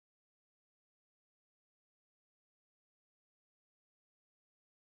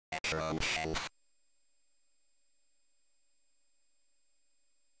aforementioned.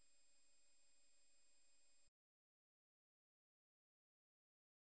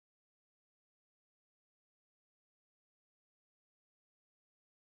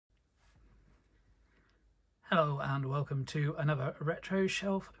 Hello and welcome to another retro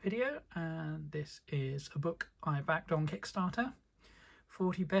shelf video, and this is a book I backed on Kickstarter,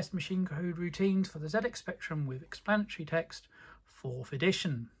 40 best machine code routines for the ZX Spectrum with explanatory text, 4th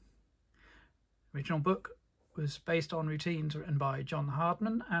edition. The original book was based on routines written by John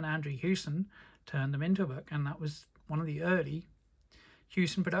Hardman, and Andrew Hewson turned them into a book, and that was one of the early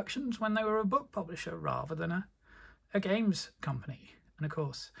Hewson productions when they were a book publisher rather than a games company. And of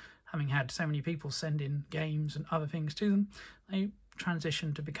course, having had so many people send in games and other things to them, they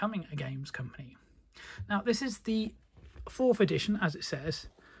transitioned to becoming a games company. Now, this is the 4th edition, as it says,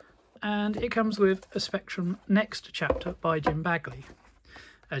 and it comes with a Spectrum Next chapter by Jim Bagley.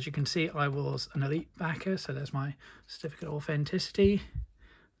 As you can see, I was an elite backer, so there's my certificate of authenticity.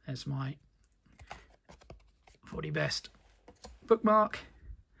 There's my 40 best bookmark,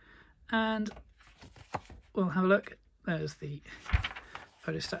 and we'll have a look. There's the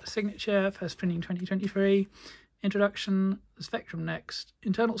photostat signature, first printing 2023, introduction, the Spectrum Next,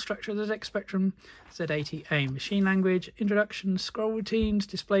 internal structure of the ZX Spectrum, Z80A machine language, introduction, scroll routines,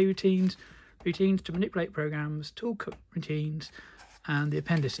 display routines, routines to manipulate programs, toolkit routines, and the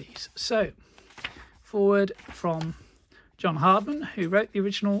appendices. So, forward from John Hardman, who wrote the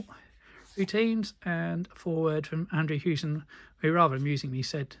original routines, and forward from Andrew Hewson, who rather amusingly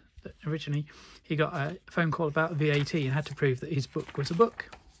said that originally he got a phone call about VAT and had to prove that his book was a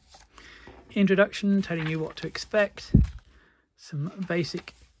book. Introduction, telling you what to expect, some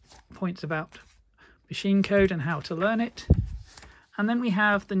basic points about machine code and how to learn it, and then we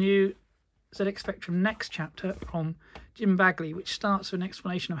have the new ZX Spectrum Next chapter from Jim Bagley, which starts with an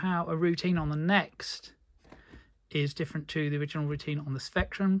explanation of how a routine on the Next is different to the original routine on the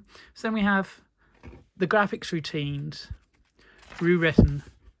Spectrum. So then we have the graphics routines rewritten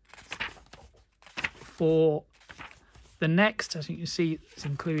for the Next. As you can see, it's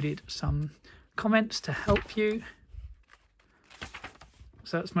included some comments to help you.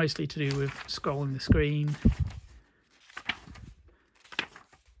 So that's mostly to do with scrolling the screen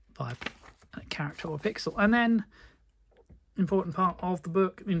by a character or a pixel. And then, important part of the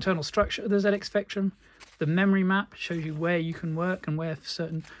book, the internal structure of the ZX Spectrum. The memory map shows you where you can work and where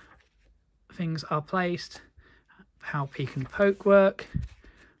certain things are placed, how peek and poke work,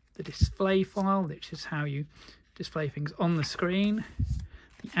 the display file, which is how you display things on the screen,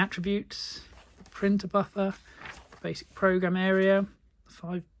 the attributes, the printer buffer, the basic program area, the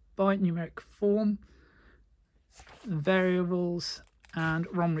 5-byte numeric form, variables, and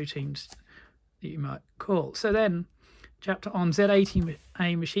ROM routines that you might call. So then, chapter on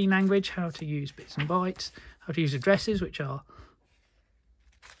Z80A machine language, how to use bits and bytes, how to use addresses, which are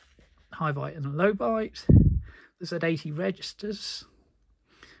high byte and low byte, the Z80 registers.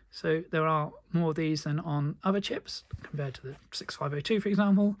 So there are more of these than on other chips compared to the 6502, for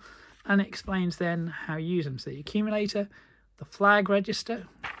example, and it explains then how you use them. So the accumulator, the flag register,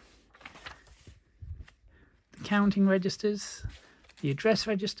 the counting registers, the address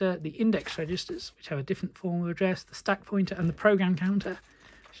register, the index registers, which have a different form of address, the stack pointer and the program counter,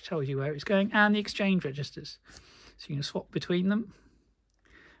 which tells you where it's going, and the exchange registers. So you can swap between them.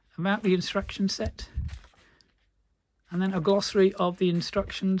 About the instruction set, and then a glossary of the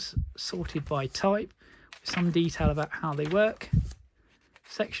instructions sorted by type with some detail about how they work.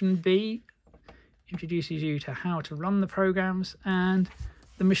 Section B introduces you to how to run the programs, and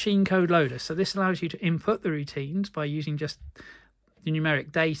the machine code loader. So this allows you to input the routines by using just the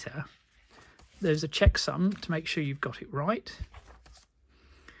numeric data. There's a checksum to make sure you've got it right.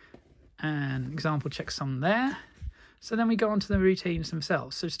 An example checksum there. So then we go on to the routines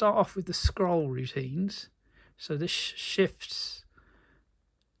themselves. So start off with the scroll routines. So this shifts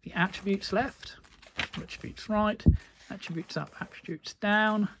the attributes left, attributes right, attributes up, attributes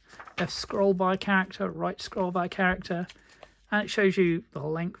down, left scroll by character, right scroll by character, and it shows you the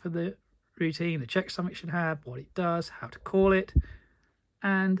length of the routine, the checksum it should have, what it does, how to call it,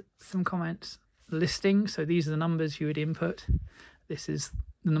 and some comments listing. So these are the numbers you would input. This is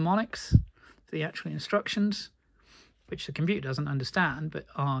the mnemonics, the actual instructions, which the computer doesn't understand, but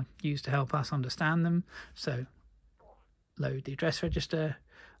are used to help us understand them. So load the address register,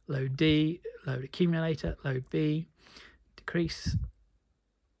 load D, load accumulator, load B, decrease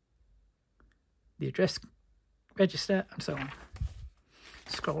the address register, and so on.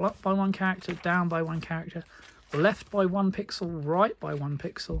 Scroll up by 1 character, down by 1 character, left by 1 pixel, right by 1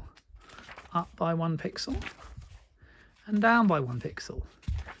 pixel, up by 1 pixel, and down by 1 pixel.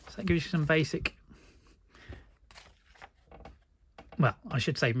 So that gives you some basic, well, I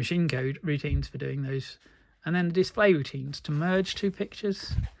should say machine code routines for doing those. And then the display routines to merge two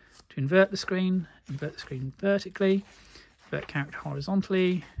pictures, to invert the screen vertically, invert character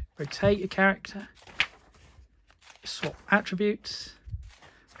horizontally, rotate a character, swap attributes,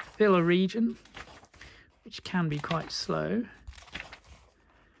 fill a region, which can be quite slow,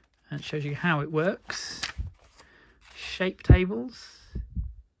 and it shows you how it works, shape tables,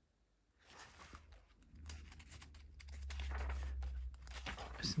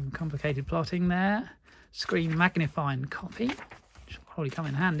 some complicated plotting there, screen magnify and copy, which will probably come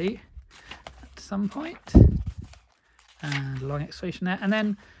in handy at some point, and a long explanation there, and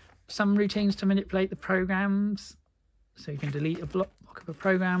then some routines to manipulate the programs, so you can delete a block of a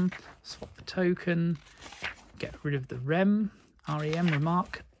program, swap the token, get rid of the rem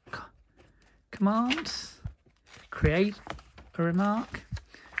remark commands, create a remark,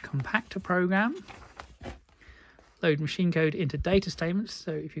 compact a program, load machine code into data statements,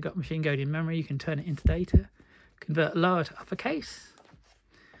 so if you've got machine code in memory you can turn it into data, convert lower to uppercase,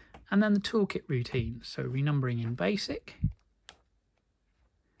 and then the toolkit routine, so renumbering in basic,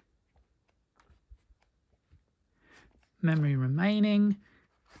 memory remaining,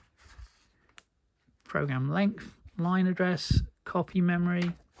 program length, line address, copy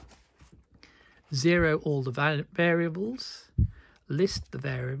memory, zero all the variables, list the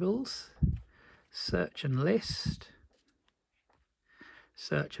variables, search and list,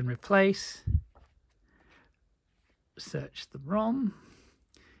 search and replace, search the ROM,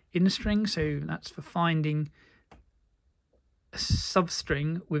 in string, so that's for finding a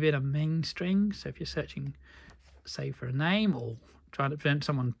substring within a main string. So if you're searching, say, for a name or trying to prevent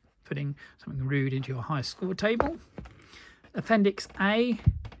someone putting something rude into your high score table. Appendix A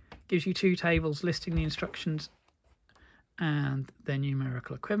gives you two tables listing the instructions and their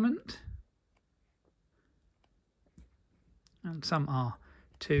numerical equivalent. And some are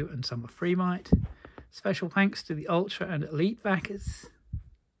 2 and some are 3 byte. Special thanks to the Ultra and Elite backers,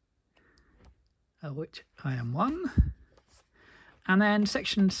 which I am one. And then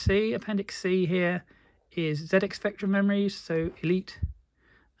section C, Appendix C here, is ZX Spectrum memories, so Elite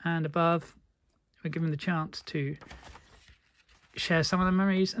and above. We're given the chance to share some of the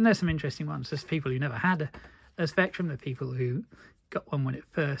memories, and there's some interesting ones. There's people who never had a Spectrum, there are people who got one when it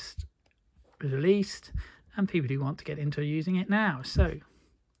first was released, and people who want to get into using it now. So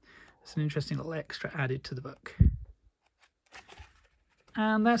it's an interesting little extra added to the book.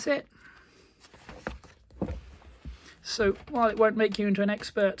 And that's it. So while it won't make you into an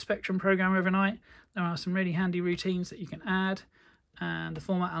expert Spectrum programmer overnight, there are some really handy routines that you can add, and the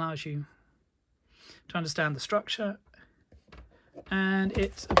format allows you to understand the structure. And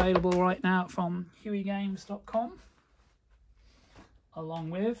it's available right now from HewieGames.com, along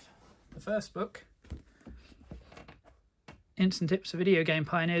with the first book, Instant Tips for Videogame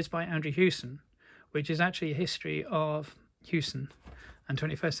Pioneers by Andrew Hewson, which is actually a history of Hewson and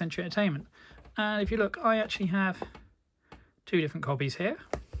 21st Century Entertainment. And if you look, I actually have 2 different copies here.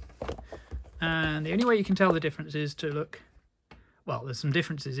 And the only way you can tell the difference is to look, well, there's some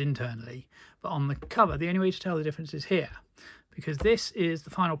differences internally, but on the cover, the only way to tell the difference is here, because this is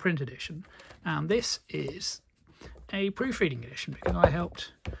the final print edition, and this is a proofreading edition, because I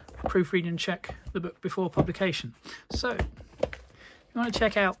helped proofread and check the book before publication. So, if you want to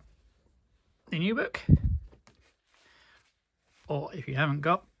check out the new book, or if you haven't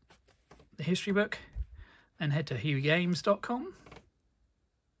got the history book, then head to HewieGames.com,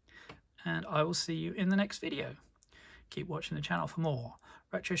 and I will see you in the next video. Keep watching the channel for more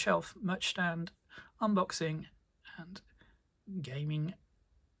retro shelf, merch stand, unboxing and gaming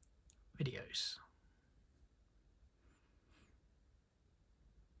videos.